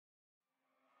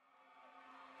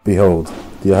Behold,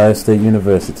 The Ohio State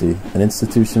University, an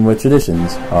institution where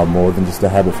traditions are more than just a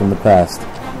habit from the past.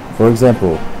 For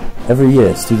example, every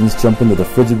year students jump into the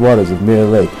frigid waters of Mirror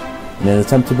Lake in an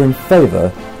attempt to bring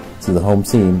favor to the home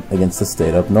team against the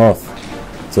state up north.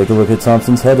 Take a look at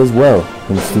Thompson's Head as well,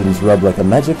 when the students rub like a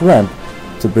magic lamp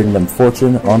to bring them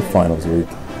fortune on finals week.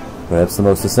 Perhaps the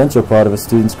most essential part of a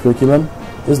student's curriculum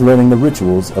is learning the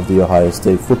rituals of the Ohio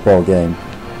State football game.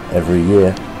 Every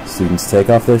year, students take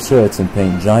off their shirts and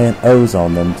paint giant O's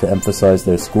on them to emphasize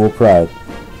their school pride,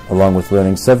 along with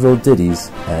learning several ditties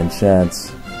and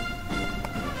chants.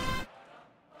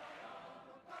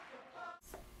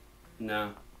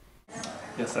 No.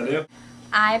 Yes, I do.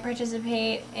 I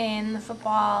participate in the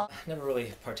football. I've never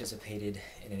really participated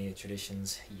in any of the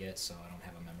traditions yet, so I don't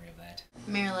have a memory of that.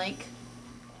 Mirror Lake.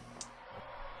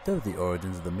 Though the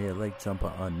origins of the Mirror Lake jump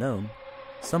are unknown,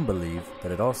 some believe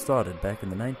that it all started back in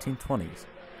the 1920s,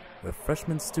 where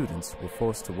freshman students were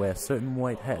forced to wear certain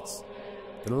white hats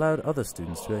that allowed other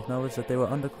students to acknowledge that they were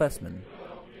underclassmen.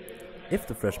 If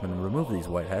the freshmen removed these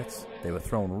white hats, they were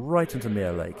thrown right into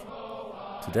Mirror Lake.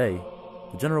 Today,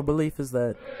 the general belief is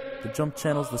that the jump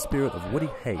channels the spirit of Woody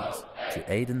Hayes to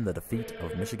aid in the defeat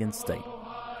of Michigan State.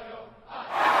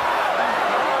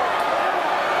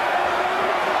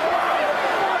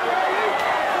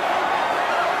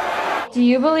 Do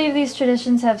you believe these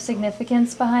traditions have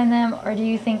significance behind them, or do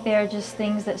you think they are just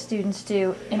things that students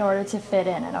do in order to fit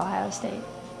in at Ohio State?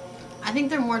 I think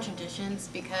they're more traditions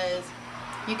because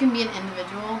you can be an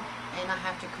individual and not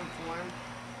have to conform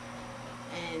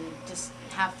and just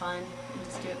have fun and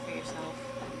just do it for yourself.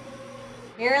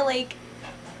 Mirror Lake,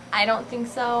 I don't think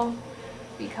so,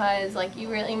 because like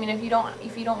if you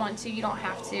don't want to, you don't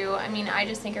have to. I mean, I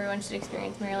just think everyone should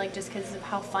experience Mirror Lake just because of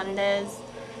how fun it is.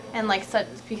 And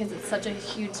because it's such a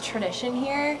huge tradition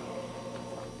here,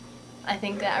 I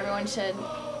think that everyone should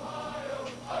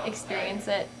experience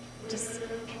it just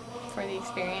for the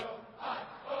experience.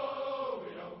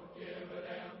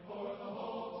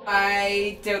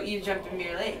 Why don't you jump in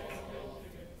Mirror Lake?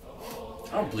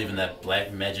 I don't believe in that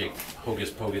black magic, hocus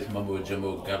pocus, mumbo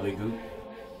jumbo, gobbledygook.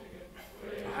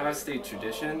 Ohio State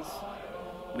traditions?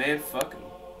 Man, fuck 'em.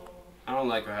 I don't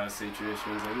like Ohio State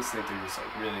traditions. I just think they're just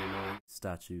like really annoying.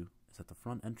 Statue is at the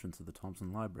front entrance of the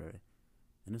Thompson Library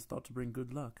and is thought to bring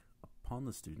good luck upon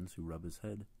the students who rub his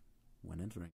head when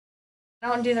entering. I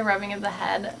don't do the rubbing of the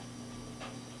head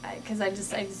because I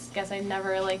just guess I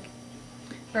never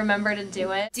remember to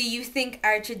do it. Do you think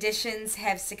our traditions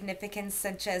have significance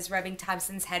such as rubbing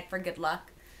Thompson's head for good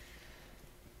luck?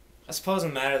 I suppose it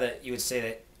doesn't matter that you would say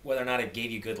that whether or not it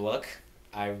gave you good luck.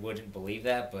 I wouldn't believe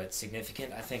that, but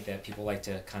significant, I think that people like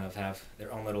to kind of have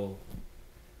their own little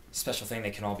special thing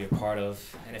they can all be a part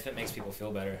of, and if it makes people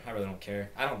feel better, I really don't care.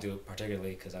 I don't do it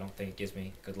particularly because I don't think it gives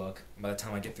me good luck. By the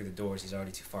time I get through the doors, he's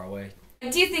already too far away.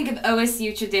 What do you think of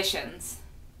OSU traditions?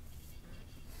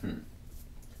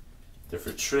 They're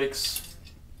for tricks,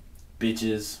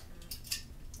 beaches,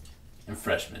 and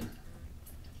freshmen.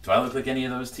 Do I look like any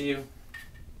of those to you?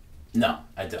 No,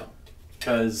 I don't.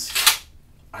 Because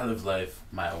I live life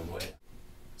my own way.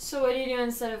 So what do you do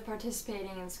instead of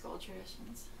participating in school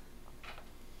traditions?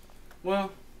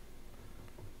 Well,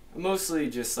 I mostly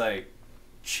just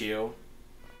chill.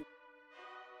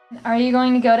 Are you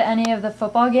going to go to any of the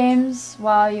football games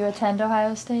while you attend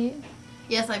Ohio State?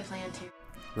 Yes, I plan to.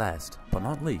 Last but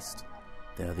not least,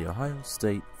 there are the Ohio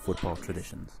State football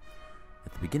traditions.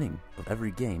 At the beginning of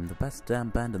every game, the best damn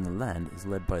band in the land is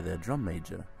led by their drum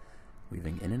major,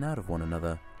 weaving in and out of one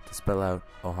another to spell out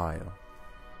Ohio.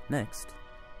 Next,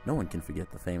 no one can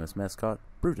forget the famous mascot,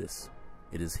 Brutus.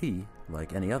 It is he,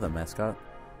 like any other mascot,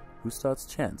 who starts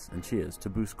chants and cheers to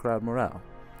boost crowd morale.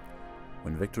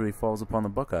 When victory falls upon the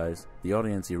Buckeyes, the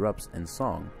audience erupts in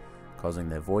song, causing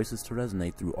their voices to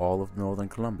resonate through all of northern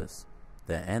Columbus,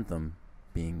 their anthem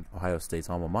being Ohio State's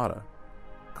alma mater,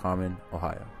 Carmen,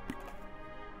 Ohio.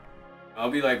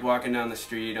 I'll be walking down the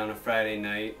street on a Friday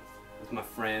night with my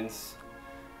friends,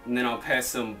 and then I'll pass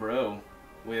some bro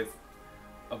with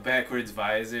a backwards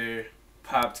visor,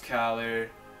 popped collar,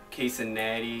 case of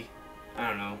natty, I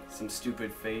don't know, some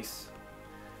stupid face,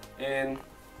 and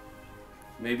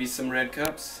maybe some red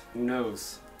cups, who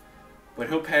knows. But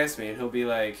he'll pass me and he'll be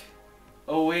like,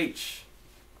 OH,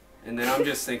 and then I'm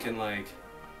just thinking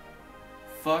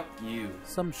fuck you.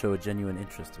 Some show a genuine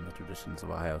interest in the traditions of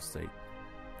Ohio State.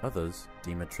 Others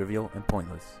deem it trivial and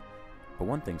pointless. But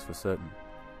one thing's for certain.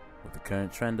 With the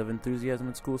current trend of enthusiasm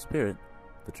and school spirit,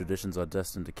 the traditions are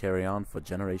destined to carry on for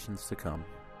generations to come.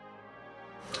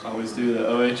 I always do the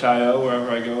OHIO wherever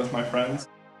I go with my friends.